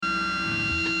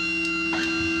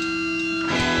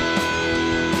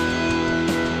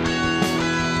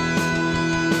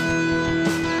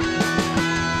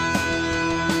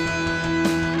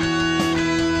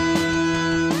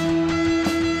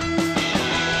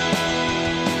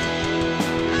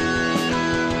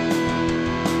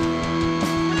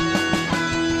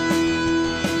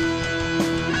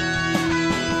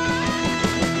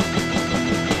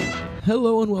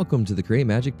Hello and welcome to the Create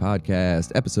Magic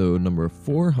Podcast, episode number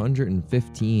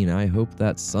 415. I hope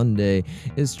that Sunday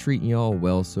is treating y'all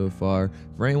well so far.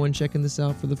 For anyone checking this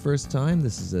out for the first time,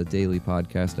 this is a daily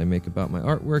podcast I make about my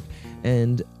artwork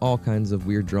and all kinds of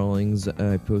weird drawings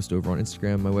I post over on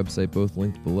Instagram, my website, both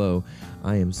linked below.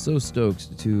 I am so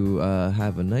stoked to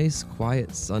have a nice,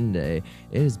 quiet Sunday.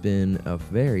 It has been a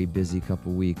very busy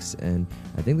couple weeks, and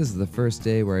I think this is the first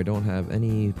day where I don't have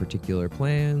any particular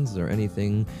plans or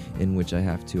anything in which I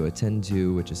have to attend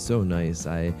to, which is so nice.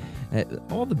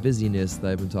 All the busyness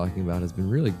that I've been talking about has been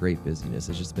really great busyness.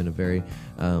 It's just been a very,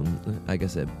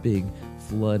 a big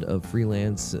flood of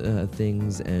freelance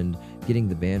things and getting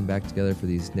the band back together for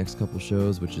these next couple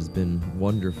shows, which has been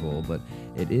wonderful. But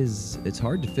it's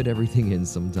hard to fit everything in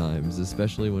sometimes,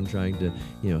 especially when trying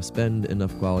to, spend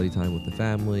enough quality time with the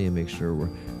family and make sure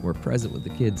we're present with the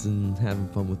kids and having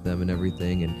fun with them and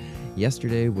everything. And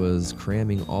yesterday was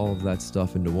cramming all of that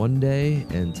stuff into one day,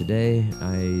 and today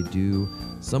I do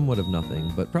somewhat of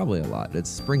nothing, but probably a lot. It's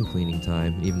spring cleaning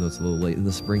time, even though it's a little late in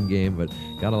the spring game, but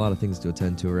got a lot of things to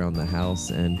attend to around the house.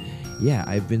 And yeah,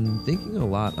 I've been thinking a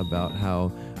lot about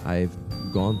how I've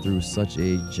gone through such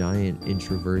a giant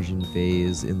introversion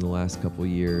phase in the last couple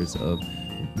years of,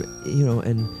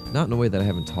 and not in a way that I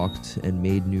haven't talked and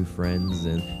made new friends,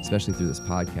 and especially through this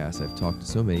podcast, I've talked to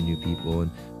so many new people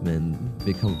and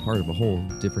become a part of a whole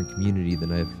different community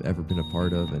than I've ever been a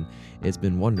part of, and it's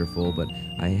been wonderful. But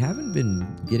I haven't been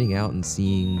getting out and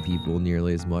seeing people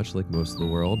nearly as much like most of the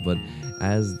world, but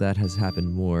as that has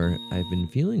happened more, I've been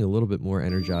feeling a little bit more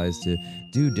energized to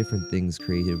do different things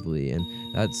creatively,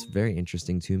 and that's very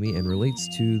interesting to me and relates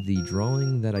to the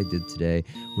drawing that I did today.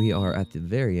 We are at the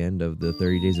very end of the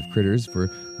 30 Days of Critters for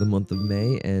the month of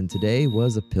May, and today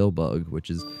was a Pillbug, which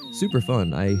is super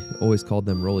fun. I always called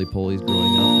them roly-polies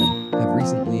growing up, and have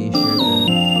recently shared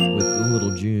them with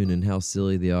little June and how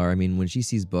silly they are. I mean, when she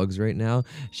sees bugs right now,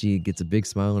 she gets a big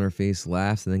smile on her face,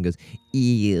 laughs, and then goes,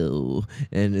 ew,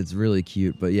 and it's really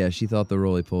cute. But yeah, she thought the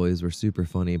roly-polies were super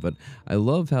funny, but I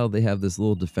love how they have this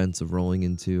little defense of rolling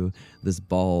into this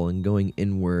ball and going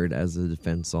inward as a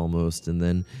defense almost, and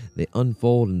then they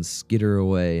unfold and skitter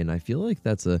away, and I feel like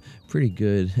that's a pretty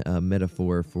good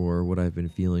metaphor for what I've been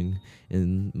feeling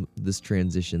in this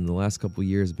transition. The last couple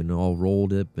years have been all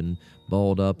rolled up and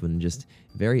balled up and just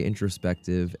very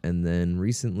introspective, and then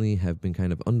recently have been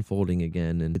kind of unfolding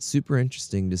again, and it's super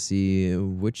interesting to see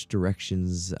which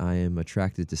directions I am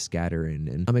attracted to scatter in.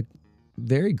 And I'm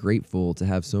very grateful to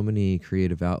have so many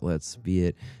creative outlets, be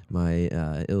it my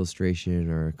illustration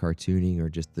or cartooning or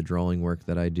just the drawing work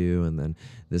that I do, and then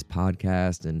this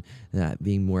podcast, and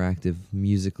being more active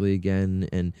musically again.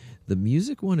 And the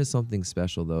music one is something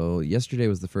special, though. Yesterday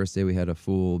was the first day we had a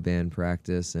full band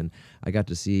practice, and I got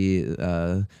to see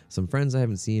some friends I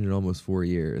haven't seen in almost 4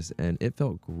 years, and it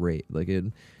felt great. Like, it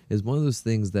is one of those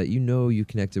things that you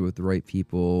connected with the right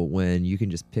people when you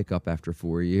can just pick up after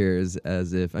 4 years,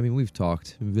 as if, we've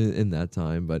talked in that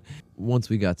time, but once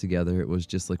we got together, it was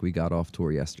just like we got off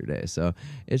tour yesterday. So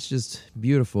it's just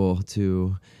beautiful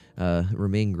to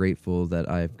remain grateful that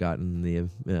I've gotten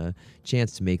the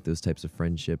chance to make those types of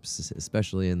friendships,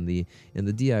 especially in the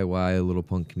DIY little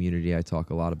punk community I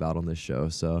talk a lot about on this show.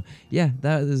 So yeah,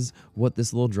 that is what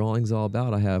this little drawing's all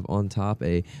about. I have on top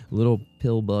a little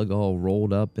Pillbug all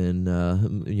rolled up and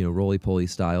roly-poly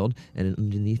styled, and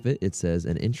underneath it says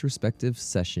an introspective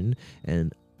session,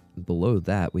 and below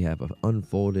that we have an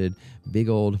unfolded, big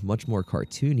old, much more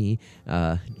cartoony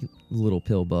little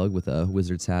Pillbug with a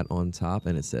wizard's hat on top,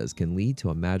 and it says, can lead to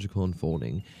a magical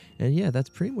unfolding. And yeah, that's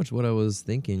pretty much what I was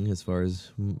thinking as far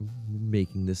as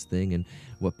making this thing, and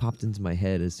what popped into my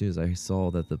head as soon as I saw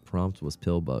that the prompt was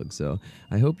Pillbug. So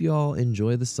I hope you all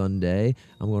enjoy the Sunday.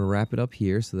 I'm going to wrap it up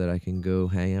here so that I can go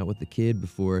hang out with the kid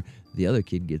before the other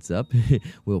kid gets up.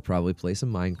 We'll probably play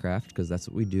some Minecraft, because that's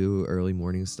what we do early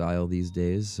morning style these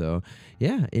days. So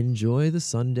yeah, enjoy the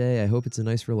Sunday. I hope it's a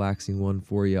nice relaxing one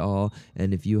for you all,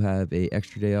 and if you have a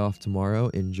extra day off tomorrow,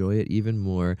 enjoy it even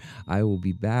more. I will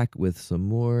be back with some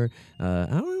more I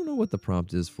don't know what the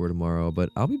prompt is for tomorrow, but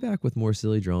I'll be back with more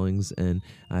silly drawings, and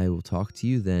I will talk to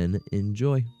you then.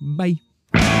 Enjoy. Bye.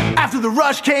 After the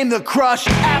rush came the crush,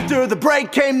 after the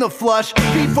break came the flush.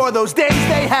 Before those days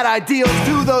they had ideals,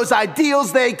 to those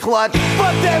ideals they clutched.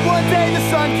 But then one day the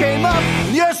sun came up,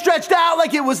 and the earth stretched out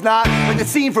like it was not. Like the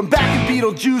scene from back in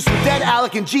Beetlejuice, when dead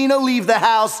Alec and Gina leave the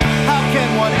house. How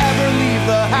can one ever leave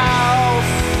the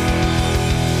house?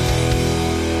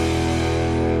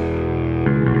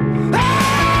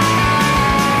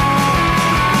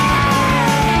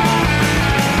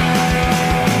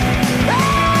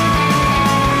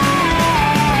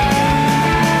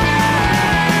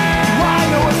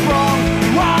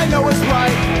 Know what's right.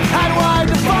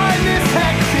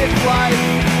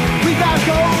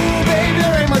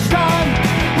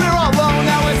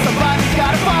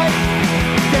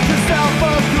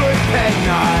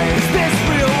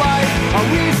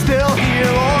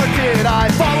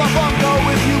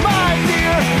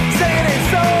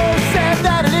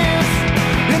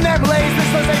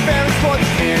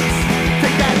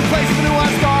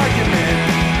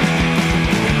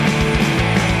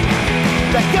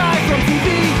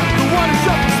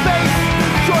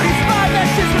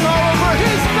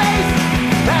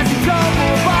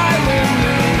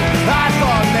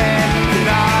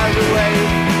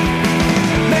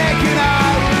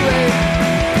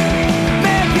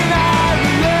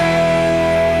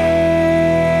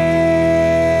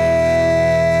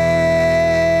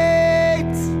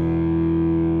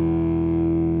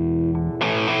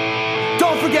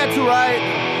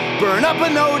 up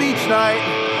a note each night.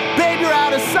 Babe, you're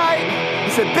out of sight.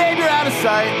 He said, babe, you're out of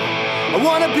sight. I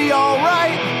wanna be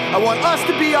alright. I want us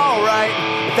to be alright.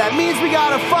 If that means we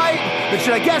gotta fight, then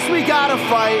shit, I guess we gotta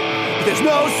fight. But there's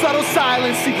no subtle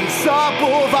silence seeking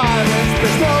supple violence.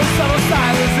 There's no subtle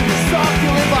silence in the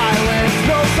succulent violence.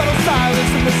 No subtle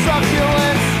silence in the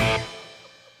succulence.